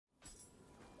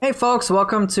Hey folks,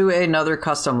 welcome to another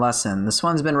custom lesson. This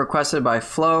one's been requested by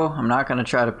Flo. I'm not going to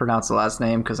try to pronounce the last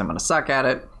name because I'm going to suck at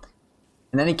it.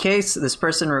 In any case, this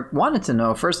person wanted to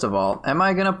know, first of all, am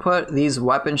I going to put these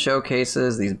weapon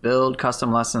showcases, these build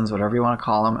custom lessons, whatever you want to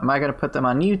call them, am I going to put them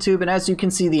on YouTube? And as you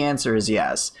can see, the answer is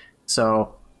yes.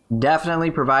 So definitely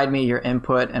provide me your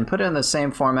input and put it in the same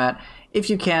format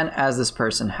if you can as this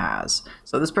person has.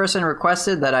 So this person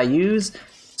requested that I use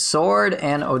Sword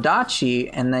and Odachi,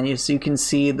 and then you can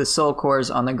see the soul cores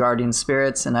on the guardian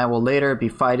spirits, and I will later be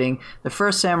fighting the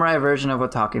first samurai version of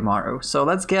Otakemaru. So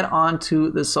let's get on to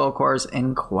the soul cores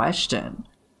in question.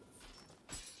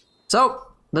 So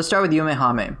let's start with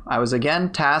Yumehami. I was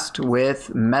again tasked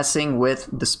with messing with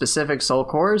the specific soul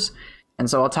cores, and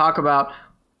so I'll talk about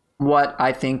what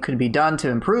I think could be done to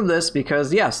improve this,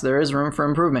 because yes, there is room for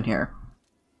improvement here.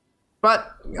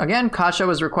 But again, Kasha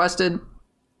was requested.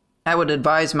 I would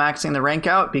advise maxing the rank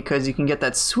out because you can get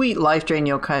that sweet life drain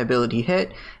yokai ability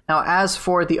hit. Now as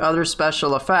for the other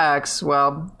special effects,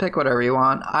 well, pick whatever you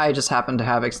want. I just happen to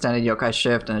have extended yokai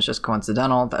shift, and it's just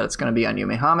coincidental that it's going to be on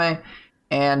Yumehami.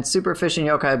 And super efficient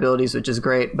yokai abilities, which is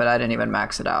great, but I didn't even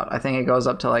max it out. I think it goes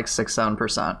up to like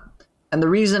 6-7%. And the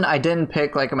reason I didn't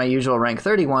pick like my usual rank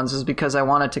 30 ones is because I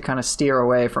wanted to kind of steer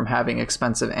away from having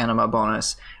expensive anima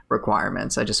bonus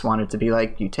requirements. I just wanted to be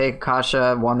like, you take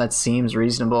Kasha, one that seems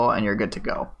reasonable, and you're good to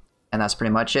go. And that's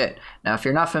pretty much it. Now, if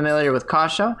you're not familiar with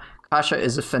Kasha, Kasha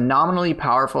is a phenomenally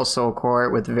powerful soul core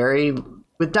with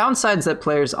downsides that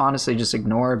players honestly just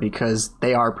ignore because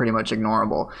they are pretty much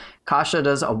ignorable. Kasha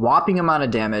does a whopping amount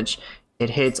of damage. It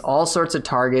hits all sorts of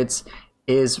targets,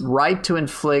 is right to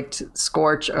inflict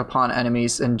scorch upon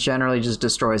enemies, and generally just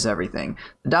destroys everything.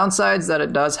 The downsides that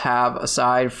it does have,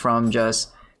 aside from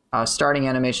just starting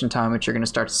animation time, which you're going to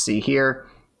start to see here,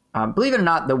 believe it or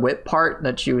not, the whip part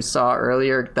that you saw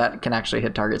earlier, that can actually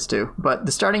hit targets too. But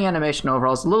the starting animation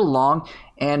overall is a little long,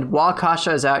 and while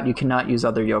Kasha is out, you cannot use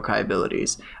other yokai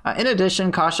abilities. In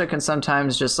addition, Kasha can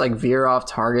sometimes just like veer off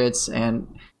targets, and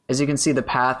as you can see, the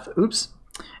path,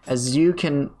 as you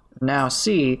can now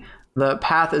see, the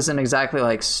path isn't exactly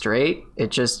like straight.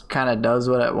 It just kind of does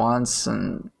what it wants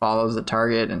and follows the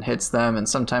target and hits them, and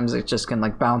sometimes it just can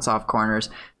like bounce off corners.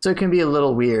 So it can be a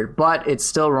little weird, but it's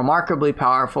still remarkably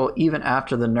powerful even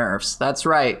after the nerfs. That's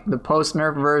right, the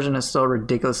post-nerf version is still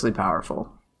ridiculously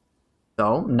powerful.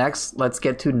 So next, let's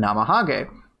get to Namahage.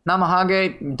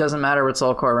 Namahage, doesn't matter what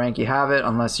soul core rank you have it,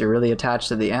 unless you're really attached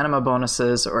to the anima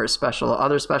bonuses or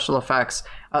other special effects.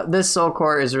 This soul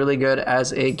core is really good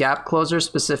as a gap closer,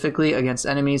 specifically against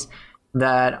enemies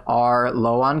that are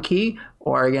low on ki,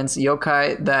 or against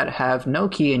yokai that have no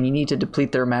ki and you need to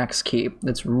deplete their max ki.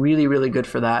 It's really, really good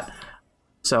for that.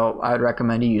 So I would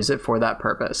recommend you use it for that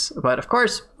purpose. But of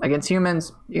course, against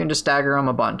humans, you can just stagger them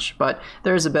a bunch. But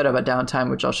there's a bit of a downtime,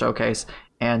 which I'll showcase.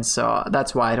 And so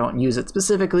that's why I don't use it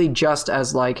specifically just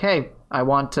as like, hey, I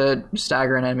want to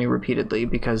stagger an enemy repeatedly,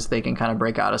 because they can kind of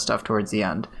break out of stuff towards the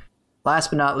end. Last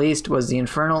but not least was the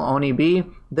Infernal Oni-bi.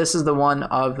 This is the one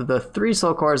of the 3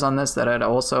 soul cores on this that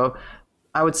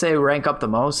I would say rank up the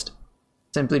most,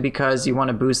 simply because you want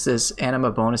to boost this anima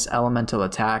bonus elemental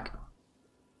attack.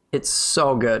 It's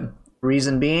so good.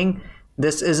 Reason being,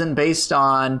 this isn't based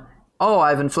on, oh,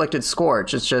 I've inflicted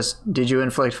Scorch. It's just, did you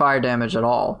inflict fire damage at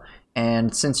all?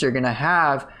 And since you're going to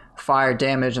have fire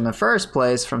damage in the first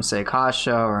place from, say,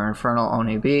 Kasha or Infernal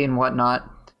Oni-bi and whatnot,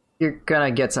 you're going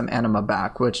to get some anima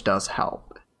back, which does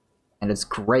help. And it's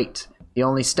great. The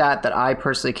only stat that I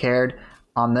personally cared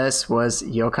on this was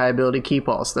yokai ability ki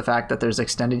pulse. The fact that there's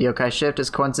extended yokai shift is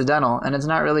coincidental, and it's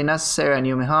not really necessary on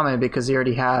Yumehami because you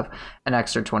already have an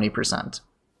extra 20%.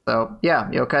 So yeah,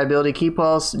 yokai ability ki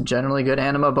pulse, generally good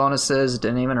anima bonuses,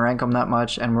 didn't even rank them that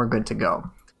much, and we're good to go.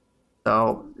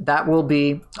 So that will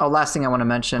be, last thing I want to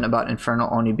mention about Infernal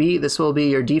Oni-bi, this will be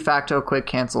your de facto quick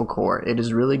cancel core. It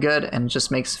is really good and just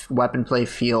makes weapon play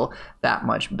feel that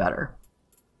much better.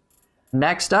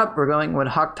 Next up, we're going with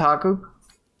Hakutaku.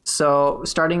 So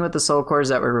starting with the soul cores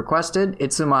that were requested,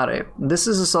 Itsumade. This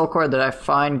is a soul core that I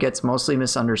find gets mostly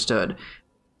misunderstood.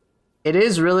 It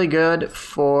is really good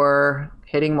for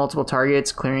hitting multiple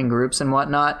targets, clearing groups and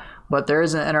whatnot, but there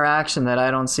is an interaction that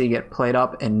I don't see get played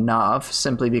up enough,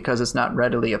 simply because it's not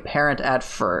readily apparent at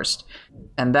first.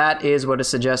 And that is what is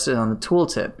suggested on the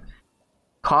tooltip.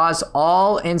 Cause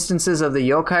all instances of the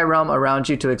yokai realm around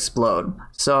you to explode.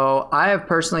 So I have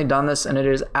personally done this, and it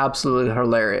is absolutely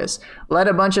hilarious. Let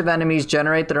a bunch of enemies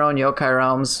generate their own yokai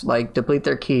realms, like deplete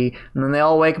their ki, and then they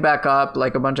all wake back up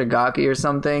like a bunch of gaki or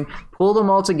something. Pull them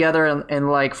all together in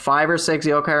like 5 or 6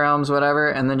 yokai realms, whatever,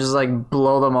 and then just like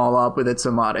blow them all up with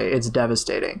Itsumade. It's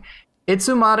devastating.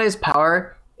 Itsumade's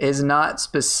power is not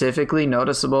specifically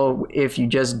noticeable if you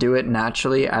just do it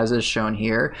naturally as is shown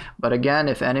here. But again,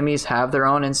 if enemies have their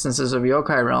own instances of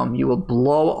Yokai Realm, you will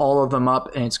blow all of them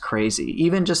up and it's crazy.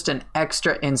 Even just an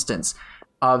extra instance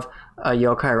of a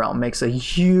Yokai Realm makes a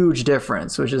huge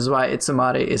difference, which is why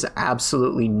Itsumade is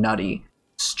absolutely nutty.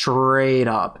 Straight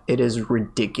up, it is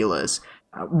ridiculous.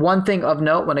 One thing of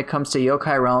note when it comes to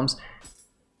Yokai Realms,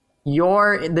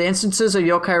 the instances of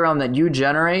Yokai Realm that you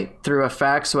generate through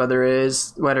effects, whether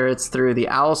it's through the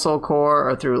Owl Soul Core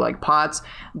or through like pots,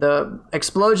 the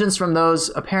explosions from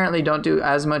those apparently don't do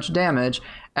as much damage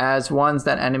as ones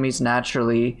that enemies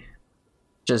naturally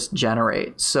just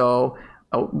generate. So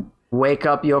wake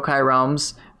up Yokai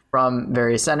Realms from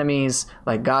various enemies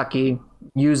like Gaki,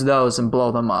 use those and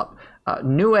blow them up.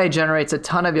 Nioh generates a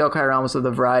ton of Yokai Realms with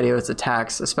a variety of its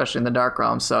attacks, especially in the Dark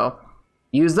Realm, so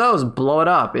use those, blow it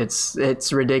up.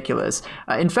 It's ridiculous.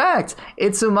 In fact,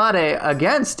 Itsumade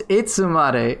against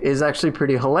Itsumade is actually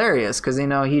pretty hilarious because, you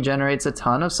know, he generates a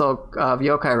ton of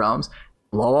Yokai Realms.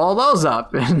 Blow all those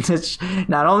up. And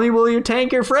not only will you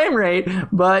tank your frame rate,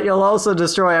 but you'll also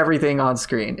destroy everything on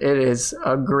screen. It is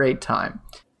a great time.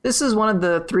 This is one of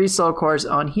the 3 soul cores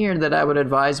on here that I would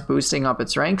advise boosting up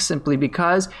its rank simply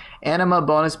because Anima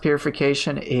bonus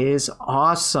purification is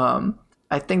awesome.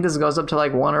 I think this goes up to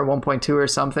like 1 or 1.2 or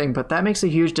something, but that makes a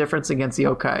huge difference against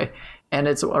yokai. And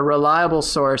it's a reliable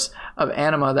source of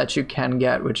anima that you can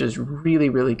get, which is really,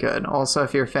 really good. Also,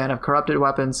 if you're a fan of corrupted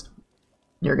weapons,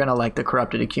 you're going to like the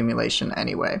corrupted accumulation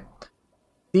anyway.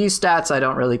 These stats I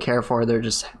don't really care for, they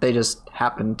just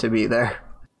happen to be there.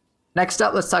 Next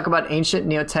up, let's talk about Ancient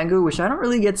Nyotengu, which I don't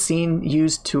really get seen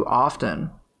used too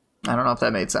often. I don't know if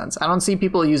that made sense. I don't see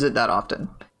people use it that often.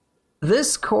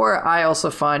 This core I also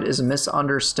find is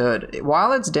misunderstood.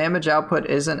 While its damage output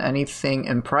isn't anything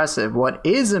impressive, what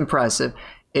is impressive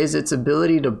is its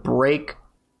ability to break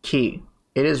ki.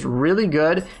 It is really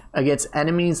good against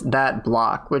enemies that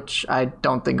block, which I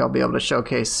don't think I'll be able to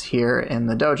showcase here in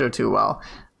the dojo too well.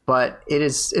 But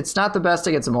it's not the best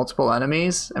against multiple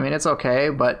enemies. I mean, it's okay,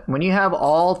 but when you have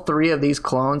all 3 of these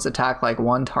clones attack like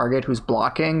one target who's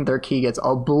blocking, their ki gets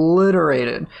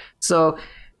obliterated. So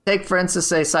take, for instance,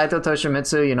 say Saito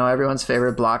Toshimitsu, you know, everyone's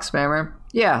favorite block spammer.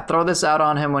 Yeah, throw this out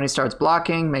on him when he starts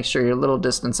blocking. Make sure you're a little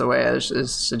distance away, as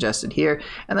is suggested here.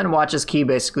 And then watch his ki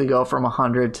basically go from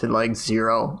 100 to like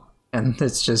 0. And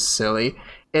it's just silly.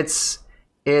 It's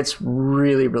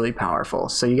really, really powerful.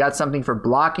 So you got something for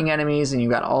blocking enemies, and you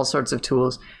got all sorts of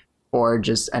tools for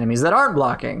just enemies that aren't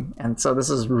blocking. And so this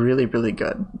is really, really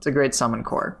good. It's a great summon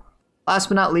core. Last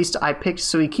but not least, I picked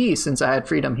Suiki since I had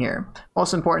freedom here.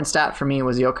 Most important stat for me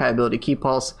was yokai ability ki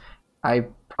pulse. I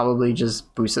probably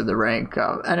just boosted the rank.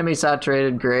 Enemy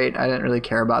saturated, great. I didn't really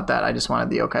care about that. I just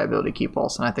wanted the yokai ability ki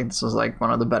pulse, and I think this was like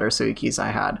one of the better Suikis I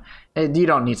had. You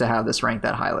don't need to have this ranked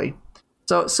that highly.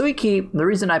 So Suiki, the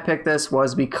reason I picked this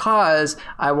was because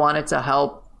I wanted to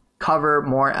help cover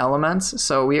more elements.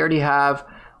 So we already have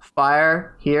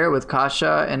fire here with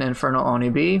Kasha and Infernal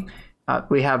Oni-bi.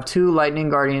 We have 2 Lightning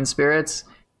Guardian Spirits,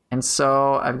 and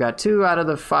so I've got 2 out of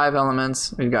the 5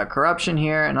 elements. We've got Corruption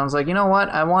here, and I was like, you know what?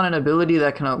 I want an ability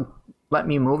that can let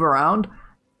me move around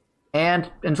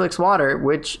and inflicts water,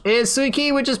 which is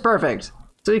Suiki, which is perfect.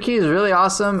 Suiki is really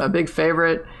awesome, a big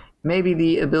favorite. Maybe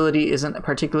the ability isn't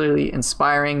particularly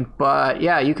inspiring, but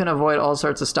yeah, you can avoid all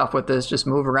sorts of stuff with this. Just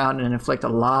move around and inflict a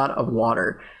lot of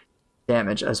water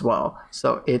damage as well.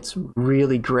 So it's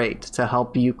really great to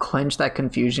help you clinch that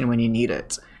confusion when you need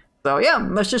it. So yeah,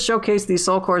 let's just showcase these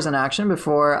soul cores in action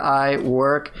before I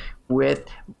work with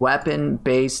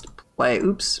weapon-based play.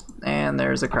 Oops, and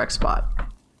there's a correct spot.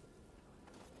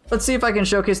 Let's see if I can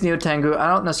showcase Nyotengu. I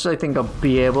don't necessarily think I'll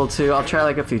be able to. I'll try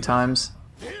like a few times.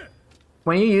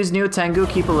 When you use Nyotengu,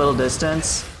 keep a little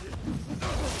distance.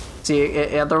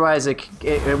 See, otherwise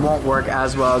it won't work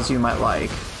as well as you might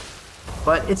like.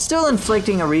 But it's still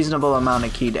inflicting a reasonable amount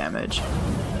of ki damage.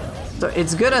 So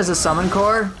it's good as a summon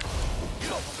core.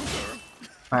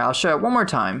 Alright, I'll show it one more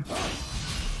time.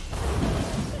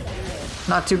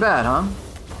 Not too bad, huh?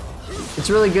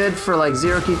 It's really good for like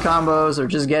 0 ki combos or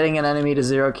just getting an enemy to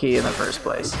 0 ki in the first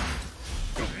place.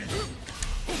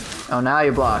 Oh, now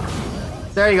you block.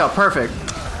 There you go, perfect.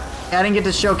 I didn't get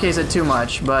to showcase it too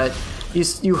much, but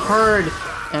you heard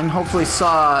and hopefully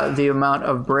saw the amount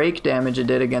of break damage it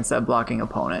did against that blocking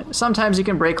opponent. Sometimes you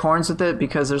can break horns with it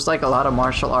because there's like a lot of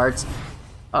martial arts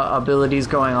abilities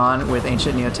going on with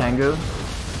Ancient Nyotengu.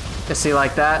 You see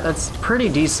like that? That's pretty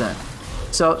decent.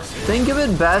 So think of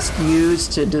it best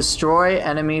used to destroy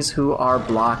enemies who are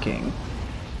blocking.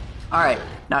 Alright,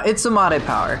 now Itsumade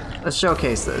power. Let's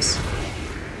showcase this.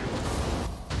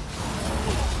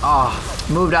 Oh,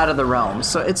 moved out of the realm.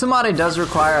 So Itsumade does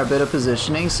require a bit of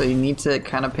positioning, so you need to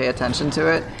kind of pay attention to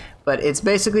it. But it's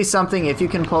basically something, if you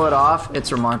can pull it off,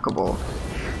 it's remarkable.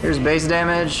 Here's base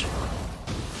damage.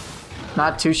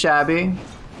 Not too shabby.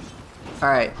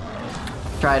 Alright.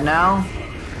 Try it now.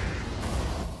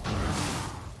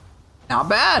 Not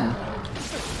bad.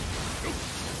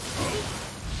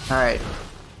 Alright.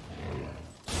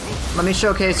 Let me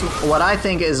showcase what I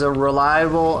think is a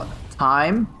reliable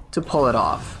time to pull it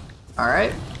off.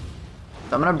 Alright?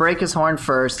 So I'm gonna break his horn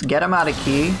first, get him out of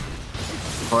key.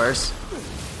 Of course.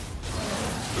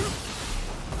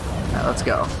 Alright, let's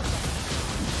go.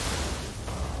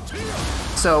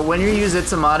 So when you use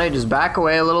Itsumade, just back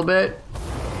away a little bit.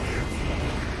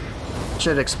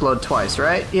 Should explode twice,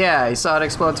 right? Yeah, you saw it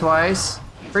explode twice.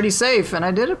 Pretty safe, and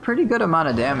I did a pretty good amount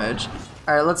of damage.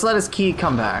 Alright, let's let his ki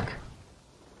come back.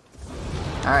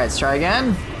 Alright, let's try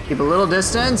again. Keep a little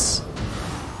distance.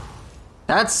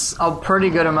 That's a pretty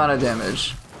good amount of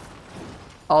damage,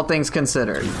 all things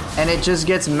considered. And it just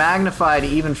gets magnified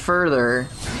even further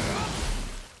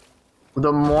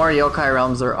the more yokai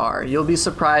realms there are. You'll be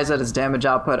surprised at its damage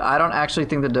output. I don't actually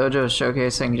think the dojo is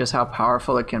showcasing just how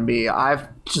powerful it can be. I've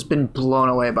just been blown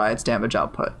away by its damage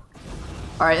output.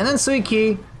 Alright, and then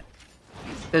Suiki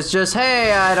is just,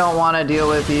 hey, I don't want to deal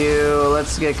with you.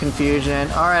 Let's get confusion.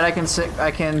 Alright,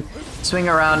 I can swing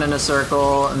around in a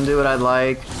circle and do what I'd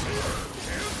like.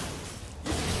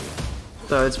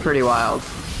 So it's pretty wild.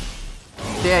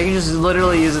 Yeah, you can just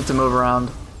literally use it to move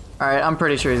around. Alright, I'm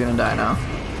pretty sure he's gonna die now.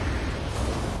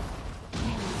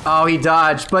 Oh, he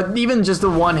dodged, but even just the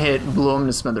one hit blew him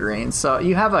to smithereens. So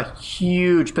you have a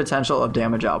huge potential of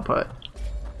damage output.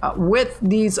 With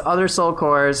these other soul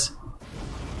cores,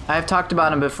 I've talked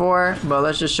about them before, but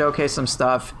let's just showcase some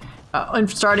stuff.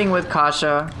 Starting with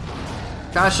Kasha.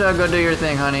 Kasha, go do your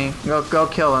thing, honey. Go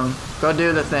kill him. Go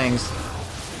do the things.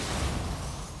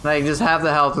 Like, just have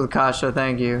the health with Kasha,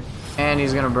 thank you. And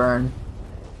he's gonna burn.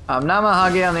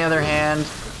 Namahage, on the other hand,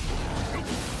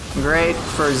 great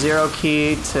for 0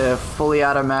 ki to fully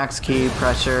out of max ki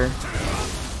pressure.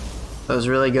 So it's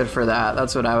really good for that.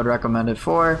 That's what I would recommend it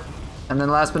for. And then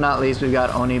last but not least, we've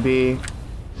got Oni-bi.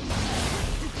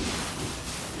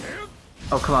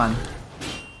 Oh, come on.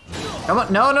 Come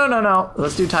on. No, no, no, no.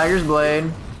 Let's do Tiger's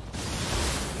Blade.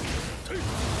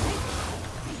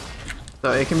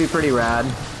 So it can be pretty rad.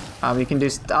 You can do...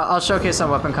 I'll showcase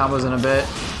some weapon combos in a bit.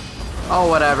 Oh,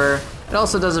 whatever. It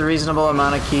also does a reasonable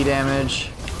amount of ki damage.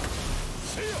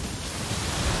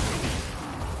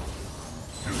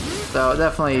 So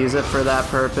definitely use it for that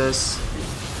purpose.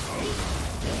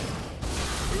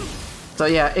 So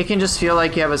yeah, it can just feel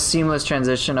like you have a seamless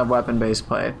transition of weapon-based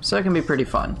play. So it can be pretty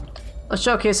fun. Let's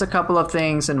showcase a couple of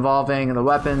things involving the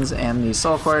weapons and the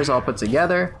soul cores all put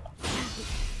together.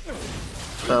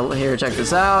 So here, check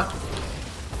this out.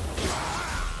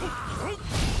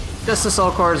 Just the soul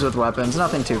cores with weapons,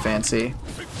 nothing too fancy.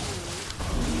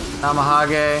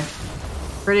 Namahage,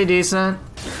 pretty decent,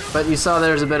 but you saw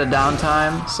there's a bit of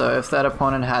downtime, so if that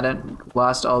opponent hadn't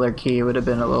lost all their ki, it would have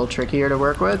been a little trickier to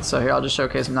work with. So here, I'll just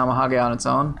showcase Namahage on its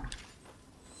own.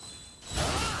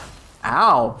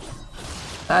 Ow!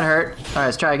 That hurt. Alright,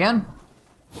 let's try again.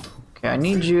 Okay, I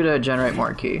need you to generate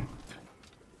more ki.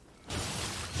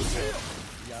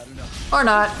 Or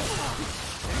not.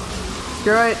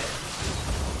 You're right.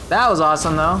 That was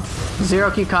awesome though.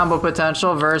 0 ki combo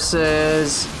potential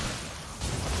versus...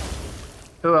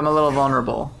 Ooh, I'm a little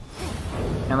vulnerable.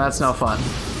 And that's no fun.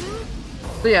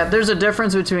 So yeah, there's a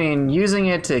difference between using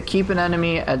it to keep an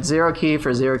enemy at 0 ki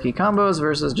for 0 ki combos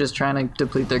versus just trying to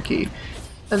deplete their ki.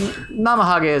 And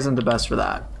Namahage isn't the best for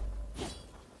that.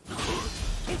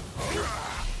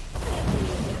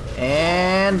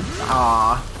 And...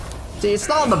 ah. See, it's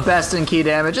not the best in ki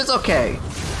damage, it's okay.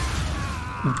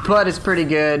 But it's pretty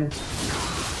good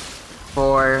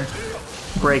for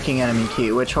breaking enemy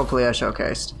ki, which hopefully I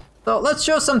showcased. So let's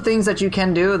show some things that you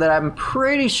can do that I'm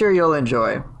pretty sure you'll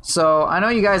enjoy. So I know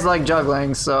you guys like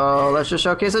juggling, so let's just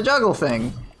showcase a juggle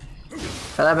thing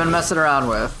that I've been messing around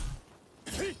with.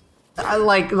 I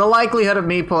like the likelihood of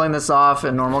me pulling this off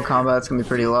in normal combat is gonna be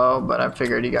pretty low, but I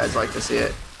figured you guys like to see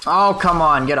it. Oh, come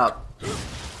on, get up.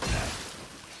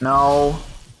 No.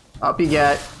 Up you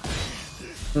get.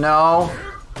 No.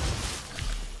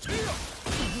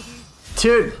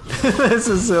 Dude, this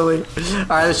is silly.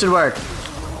 Alright, this should work.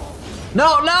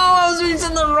 No, no, I was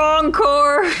using the wrong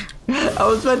core. I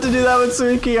was meant to do that with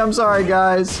Suiki. I'm sorry,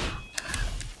 guys.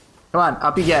 Come on,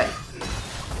 up you get.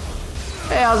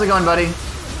 Hey, how's it going, buddy?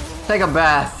 Take a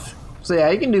bath. So yeah,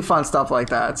 you can do fun stuff like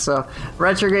that. So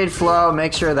retrograde flow,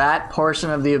 make sure that portion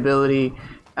of the ability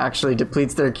actually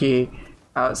depletes their ki.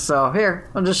 So here,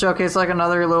 I'll just showcase like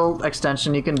another little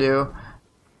extension you can do.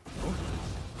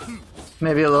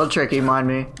 Maybe a little tricky,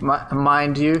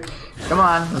 mind you. Come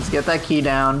on, let's get that key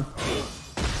down.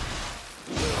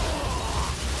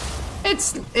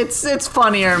 It's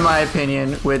funnier in my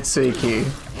opinion with Suiki,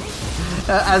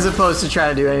 as opposed to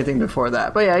trying to do anything before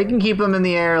that. But yeah, you can keep them in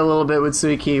the air a little bit with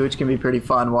Suiki, which can be pretty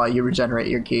fun while you regenerate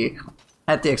your ki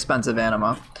at the expense of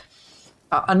anima.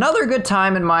 Another good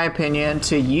time, in my opinion,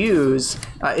 to use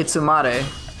Itsumade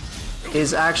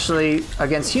is actually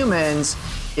against humans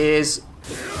is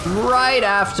right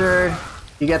after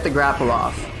you get the grapple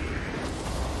off.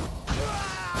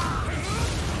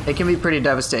 It can be pretty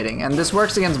devastating, and this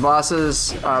works against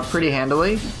bosses pretty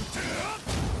handily.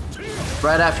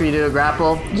 Right after you do a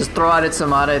grapple, just throw out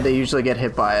Itsumade, they usually get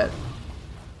hit by it.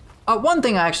 One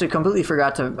thing I actually completely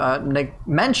forgot to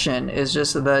mention is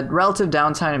just the relative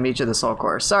downtime of each of the soul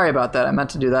cores. Sorry about that, I meant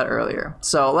to do that earlier.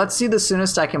 So let's see the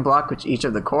soonest I can block with each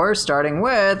of the cores, starting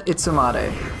with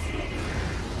Itsumade.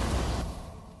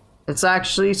 It's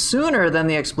actually sooner than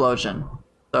the explosion,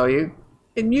 so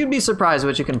you'd be surprised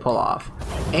what you can pull off.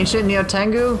 Ancient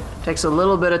Nyotengu takes a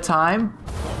little bit of time,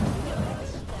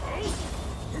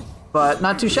 but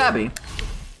not too shabby.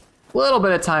 A little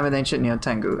bit of time with Ancient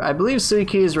Nyotengu. I believe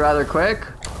Suiki is rather quick.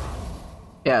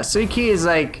 Yeah, Suiki is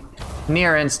like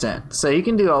near instant, so you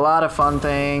can do a lot of fun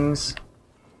things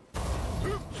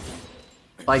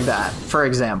like that, for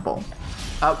example.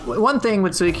 One thing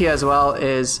with Suiki as well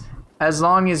is, as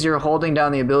long as you're holding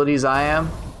down the abilities I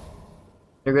am,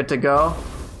 you're good to go.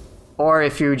 Or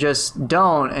if you just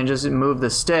don't and just move the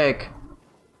stick,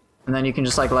 and then you can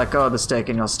just like let go of the stick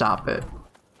and you'll stop it.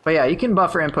 But yeah, you can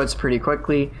buffer inputs pretty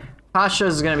quickly. Kasha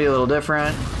is going to be a little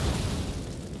different.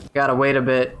 You gotta wait a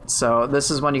bit, so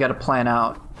this is when you gotta plan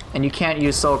out. And you can't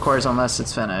use soul cores unless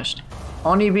it's finished.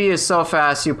 Oni-bi is so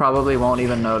fast you probably won't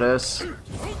even notice.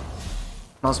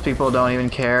 Most people don't even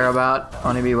care about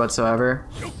Oni-bi whatsoever.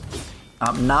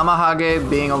 Namahage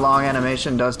being a long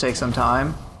animation does take some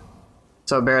time,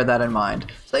 so bear that in mind.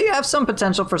 So you have some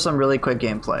potential for some really quick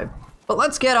gameplay. But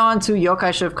let's get on to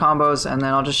yokai shift combos, and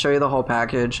then I'll just show you the whole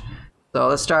package. So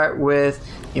let's start with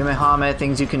Yumehami,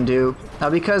 things you can do.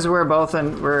 Now because we're both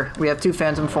we have two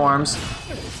phantom forms,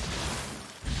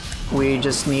 we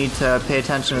just need to pay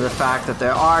attention to the fact that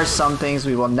there are some things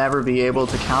we will never be able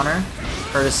to counter,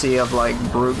 courtesy of like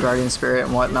Brute Guardian Spirit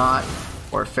and whatnot,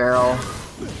 or Feral.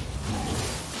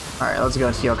 Alright, let's go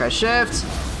into yokai shift.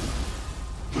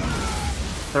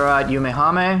 Throw out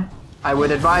Yumehami. I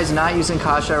would advise not using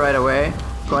Kasha right away,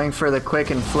 going for the quick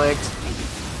inflict.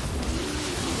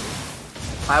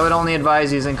 I would only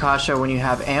advise using Kasha when you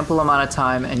have ample amount of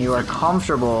time and you are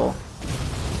comfortable,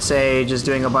 say, just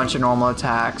doing a bunch of normal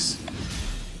attacks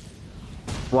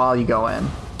while you go in.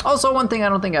 Also, one thing I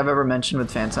don't think I've ever mentioned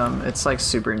with Phantom, it's like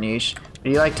super niche.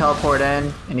 You like teleport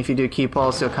in, and if you do Ki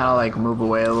Pulse, you'll kind of like move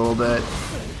away a little bit,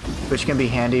 which can be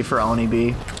handy for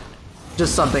Oni-bi.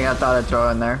 Just something I thought I'd throw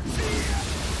in there.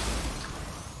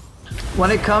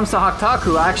 When it comes to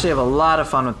Hakutaku, I actually have a lot of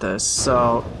fun with this.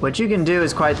 So what you can do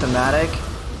is quite thematic.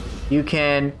 You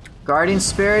can Guardian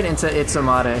Spirit into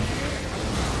Itsumade,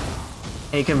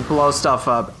 and you can blow stuff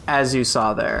up as you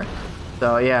saw there.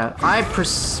 So yeah, I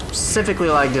specifically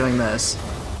like doing this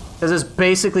because it's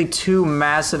basically two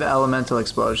massive elemental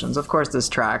explosions. Of course this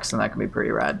tracks, and that can be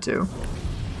pretty rad too.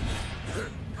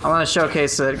 I want to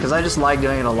showcase it because I just like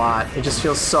doing it a lot. It just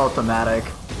feels so thematic.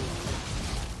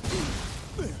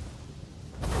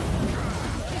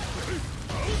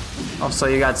 Also,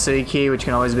 you got Suiki, which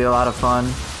can always be a lot of fun.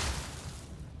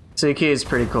 Suiki is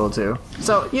pretty cool too.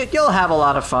 So you'll have a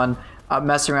lot of fun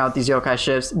messing around with these yokai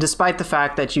shifts, despite the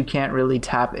fact that you can't really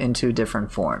tap into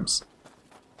different forms.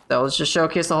 So let's just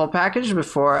showcase the whole package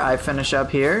before I finish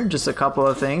up here. Just a couple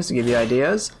of things to give you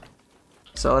ideas.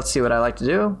 So let's see what I like to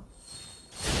do.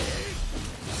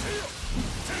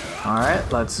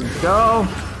 Alright, let's go.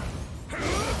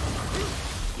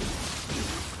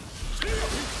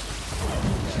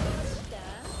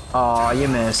 Aw, you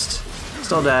missed.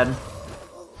 Still dead.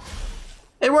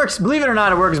 It works, believe it or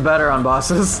not, it works better on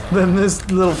bosses than this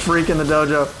little freak in the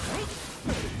dojo.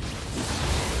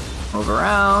 Move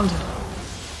around.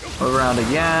 Move around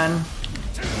again.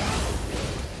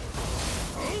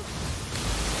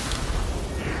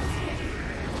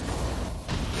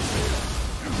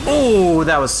 Oh,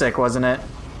 that was sick, wasn't it?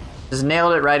 Just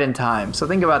nailed it right in time. So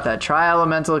think about that.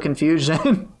 Tri-elemental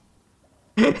confusion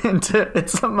into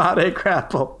Itsumade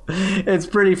grapple. It's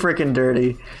pretty freaking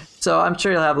dirty. So I'm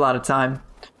sure you'll have a lot of time.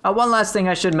 One last thing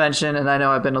I should mention, and I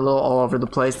know I've been a little all over the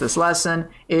place this lesson,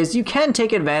 is you can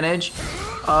take advantage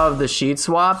of the sheet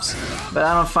swaps, but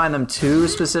I don't find them too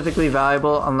specifically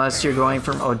valuable unless you're going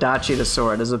from Odachi to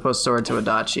sword as opposed to sword to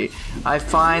Odachi. I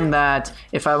find that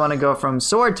if I want to go from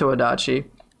sword to Odachi,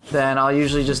 then I'll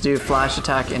usually just do flash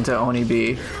attack into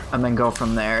Oni-bi and then go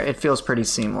from there. It feels pretty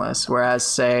seamless. Whereas,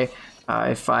 say,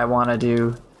 if I want to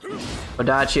do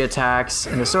Odachi attacks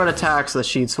into sword attacks, the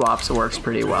sheet swaps works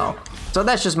pretty well. So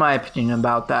that's just my opinion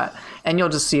about that. And you'll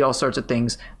just see all sorts of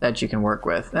things that you can work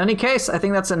with. In any case, I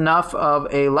think that's enough of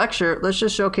a lecture. Let's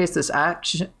just showcase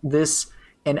this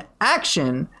in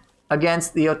action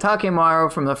against the Otakemaru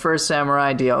from the First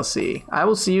Samurai DLC. I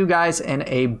will see you guys in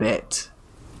a bit.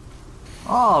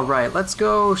 Alright, let's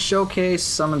go showcase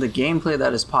some of the gameplay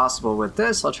that is possible with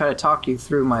this. I'll try to talk you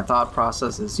through my thought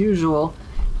process as usual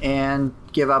and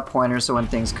give out pointers so when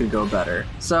things could go better.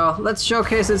 So let's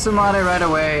showcase Itsumade right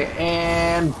away,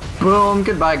 and boom,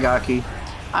 goodbye Gaki.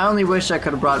 I only wish I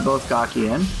could have brought both Gaki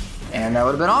in, and that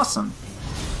would have been awesome.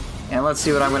 And let's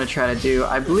see what I'm going to try to do.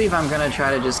 I believe I'm going to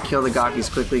try to just kill the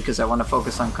Gakis quickly because I want to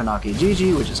focus on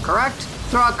Konaki-jiji, which is correct.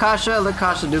 Throw out Kasha, let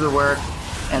Kasha do the work,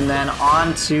 and then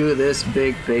on to this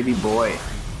big baby boy.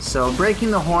 So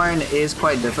breaking the horn is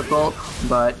quite difficult,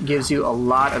 but gives you a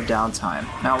lot of downtime.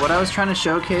 Now what I was trying to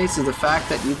showcase is the fact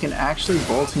that you can actually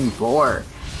bolt and bore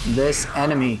this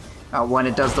enemy when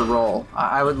it does the roll.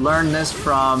 I would learn this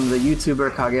from the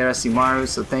YouTuber Kagera-simaru,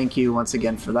 so thank you once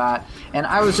again for that. And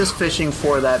I was just fishing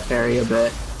for that parry a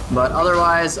bit, but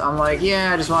otherwise I'm like,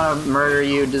 yeah, I just want to murder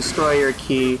you, destroy your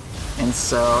ki, and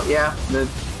so yeah,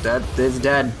 it's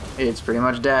dead. It's pretty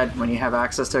much dead. When you have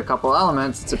access to a couple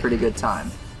elements, it's a pretty good time.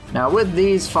 Now with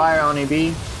these fire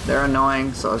Oni-bi, they're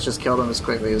annoying, so let's just kill them as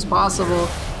quickly as possible.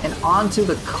 And onto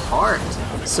the cart.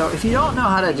 So if you don't know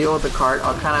how to deal with the cart,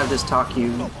 I'll kind of just talk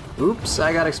you... Oops,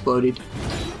 I got exploded.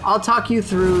 I'll talk you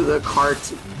through the cart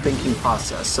thinking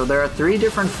process. So there are 3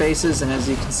 different faces, and as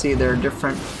you can see, there are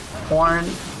different horn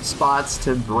spots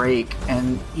to break,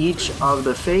 and each of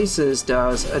the faces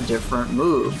does a different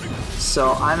move.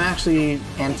 So I'm actually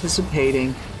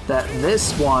anticipating that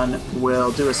this one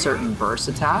will do a certain burst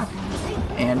attack,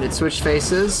 and it switched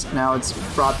faces. Now it's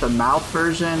brought the mouth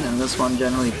version, and this one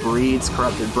generally breeds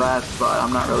corrupted breath, but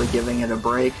I'm not really giving it a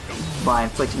break by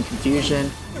inflicting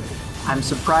confusion. I'm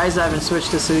surprised I haven't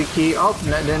switched to Suiki. Oh,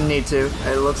 no, didn't need to.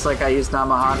 It looks like I used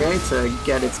Namahage to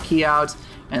get its ki out,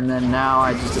 and then now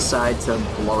I just decide to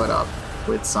blow it up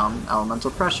with some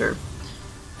elemental pressure.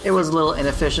 It was a little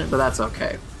inefficient, but that's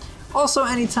okay. Also,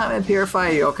 anytime I purify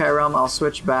a yokai realm, I'll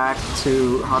switch back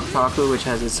to Hakutaku, which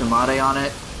has Itsumade on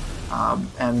it,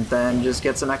 and then just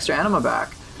get some extra anima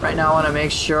back. Right now I want to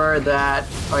make sure that...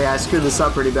 Oh yeah, I screwed this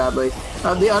up pretty badly.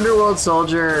 The Underworld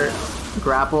Soldier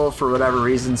grapple, for whatever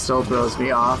reason, still throws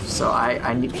me off, so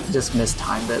I just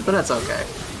mistimed it, but that's okay.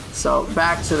 So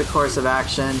back to the course of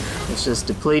action. It's just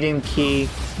depleting ki,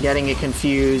 getting it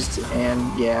confused,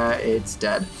 and yeah, it's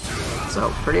dead. So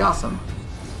pretty awesome.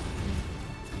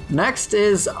 Next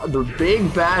is the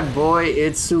big bad boy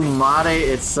Itsumade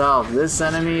itself. This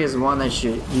enemy is one that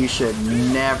you should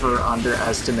never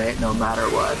underestimate no matter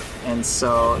what. And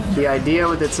so the idea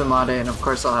with Itsumade, and of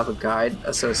course I'll have a guide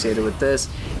associated with this,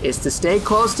 is to stay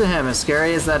close to him, as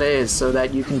scary as that is, so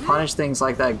that you can punish things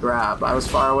like that grab. I was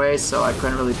far away, so I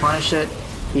couldn't really punish it.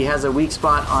 He has a weak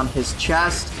spot on his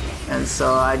chest, and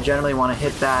so I generally want to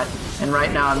hit that. And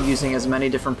right now I'm using as many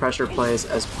different pressure plays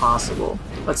as possible.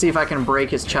 Let's see if I can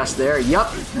break his chest there.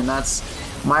 Yup, and that's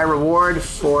my reward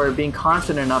for being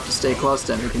confident enough to stay close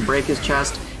to him. We can break his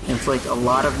chest, inflict a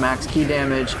lot of max ki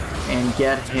damage, and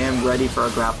get him ready for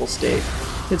a grapple state.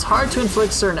 It's hard to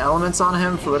inflict certain elements on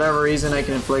him. For whatever reason, I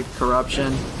can inflict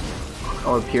corruption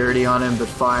or purity on him, but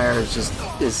fire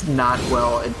is not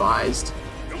well advised.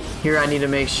 Here I need to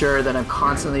make sure that I'm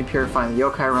constantly purifying the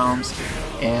yokai realms,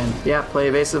 and yeah, play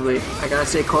evasively. I gotta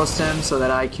stay close to him so that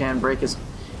I can break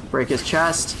his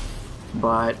chest,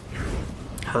 but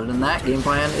other than that, game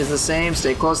plan is the same.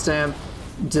 Stay close to him,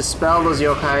 dispel those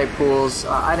yokai pools.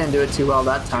 I didn't do it too well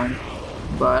that time,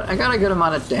 but I got a good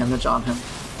amount of damage on him.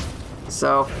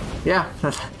 So yeah,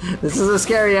 this is a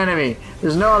scary enemy.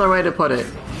 There's no other way to put it.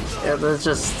 It's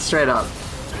just straight up.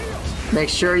 Make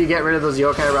sure you get rid of those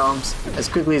yokai realms as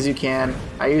quickly as you can.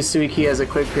 I use Suiki as a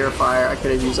quick purifier. I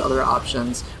could have used other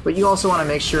options, but you also want to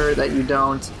make sure that you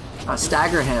don't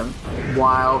stagger him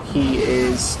while he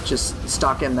is just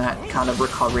stuck in that kind of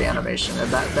recovery animation.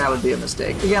 That would be a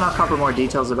mistake. Again, I'll cover more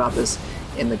details about this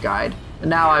in the guide. And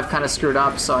now I've kind of screwed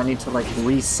up, so I need to like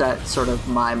reset sort of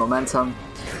my momentum.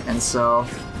 And so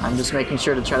I'm just making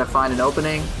sure to try to find an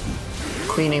opening,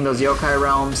 cleaning those yokai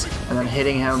realms and then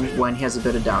hitting him when he has a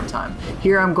bit of downtime.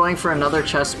 Here I'm going for another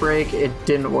chest break. It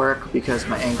didn't work because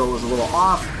my angle was a little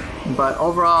off, but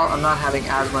overall I'm not having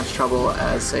as much trouble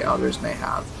as say others may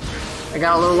have. I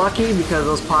got a little lucky because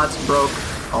those pots broke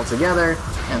altogether,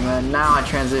 and then now I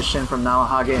transition from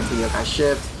Namahage into yokai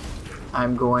shift.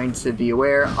 I'm going to be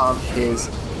aware of his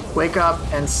wake up,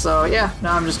 and so yeah,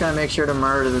 now I'm just gonna make sure to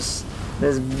murder this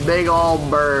big old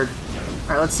bird.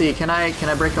 Alright, let's see, can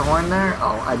I break the horn there?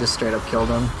 Oh, I just straight up killed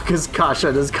him because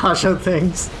Kasha does Kasha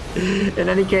things. In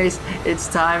any case, it's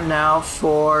time now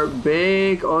for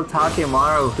big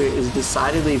Otakemaru, who is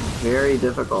decidedly very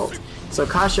difficult. So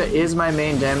Kasha is my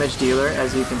main damage dealer,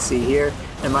 as you can see here,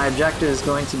 and my objective is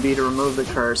going to be to remove the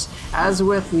curse. As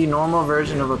with the normal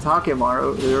version of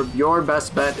Otakemaru, your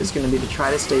best bet is going to be to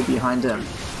try to stay behind him,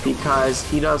 because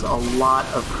he does a lot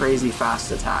of crazy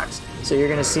fast attacks. So you're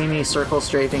going to see me circle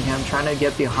strafing him, trying to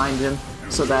get behind him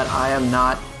so that I am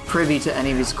not privy to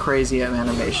any of these crazy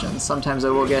animations. Sometimes I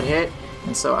will get hit,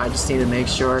 and so I just need to make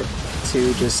sure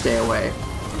to just stay away.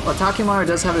 Otakemaru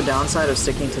does have a downside of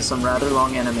sticking to some rather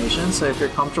long animations, so if you're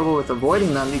comfortable with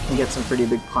avoiding them, you can get some pretty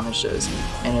big punishes.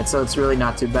 And so it's really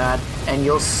not too bad, and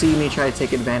you'll see me try to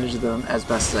take advantage of them as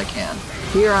best as I can.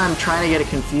 Here I'm trying to get a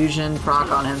confusion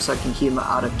proc on him so I can keep him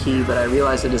out of key, but I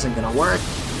realize it isn't going to work,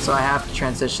 so I have to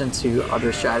transition to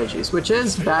other strategies, which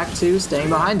is back to staying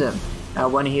behind him.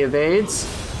 When he evades,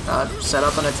 set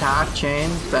up an attack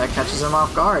chain that catches him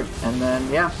off guard, and then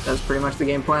yeah, that's pretty much the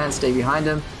game plan. Stay behind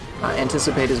him,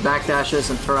 anticipate his backdashes,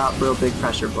 and throw out real big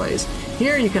pressure plays.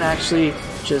 Here you can actually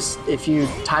just, if you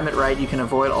time it right, you can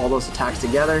avoid all those attacks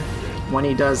together. When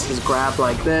he does his grab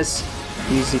like this,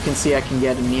 as you can see, I can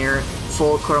get a near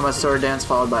full Kurama Sword Dance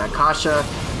followed by a Kasha.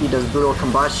 He does Brutal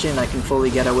Combustion, I can fully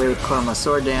get away with Kurama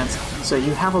Sword Dance, so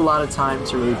you have a lot of time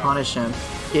to really punish him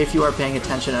if you are paying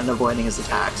attention and avoiding his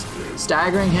attacks.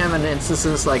 Staggering him in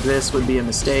instances like this would be a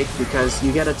mistake because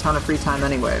you get a ton of free time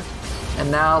anyway. And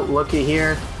now, looky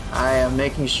here, I am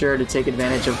making sure to take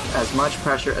advantage of as much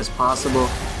pressure as possible.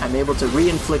 I'm able to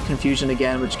re-inflict confusion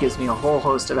again, which gives me a whole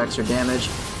host of extra damage.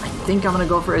 I think I'm going to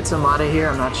go for Itsumade here,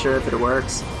 I'm not sure if it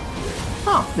works.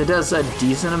 Oh, it does a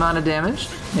decent amount of damage.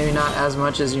 Maybe not as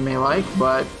much as you may like,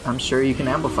 but I'm sure you can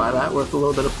amplify that with a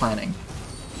little bit of planning.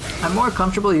 I'm more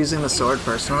comfortable using the sword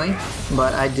personally,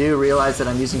 but I do realize that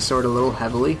I'm using sword a little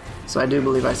heavily, so I do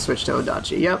believe I switched to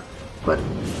Odachi. Yep, but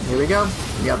here we go.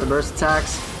 We got the burst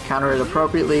attacks. Counter it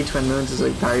appropriately. Twin Moons is a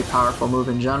very powerful move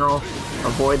in general.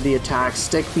 Avoid the attacks,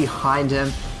 stick behind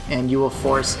him, and you will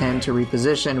force him to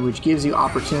reposition, which gives you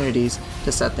opportunities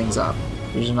to set things up.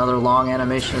 Here's another long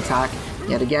animation attack,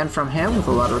 yet again from him with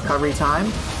a lot of recovery time.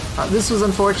 This was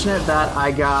unfortunate that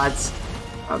I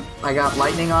got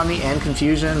lightning on me and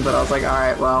confusion, but I was like,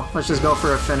 alright, well, let's just go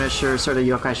for a finisher, sort of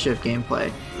yokai shift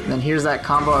gameplay. And then here's that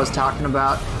combo I was talking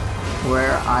about,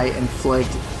 where I inflict...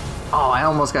 Oh, I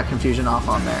almost got confusion off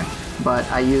on there. But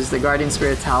I used the Guardian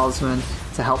Spirit Talisman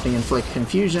to help me inflict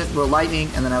confusion, well, lightning,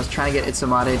 and then I was trying to get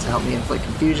Itsumade to help me inflict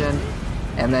confusion.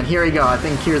 And then here we go, I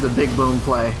think here's the big boom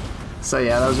play. So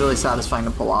yeah, that was really satisfying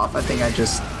to pull off. I think I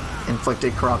just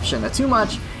inflicted corruption too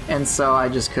much, and so I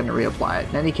just couldn't reapply it.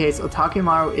 In any case,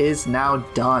 Otakemaru is now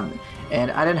done,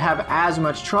 and I didn't have as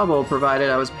much trouble provided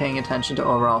I was paying attention to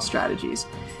overall strategies.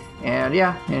 And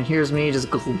yeah, and here's me just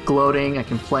gloating. I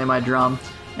can play my drum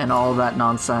and all of that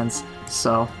nonsense.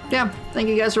 So yeah, thank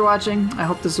you guys for watching. I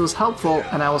hope this was helpful,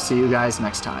 and I will see you guys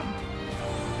next time.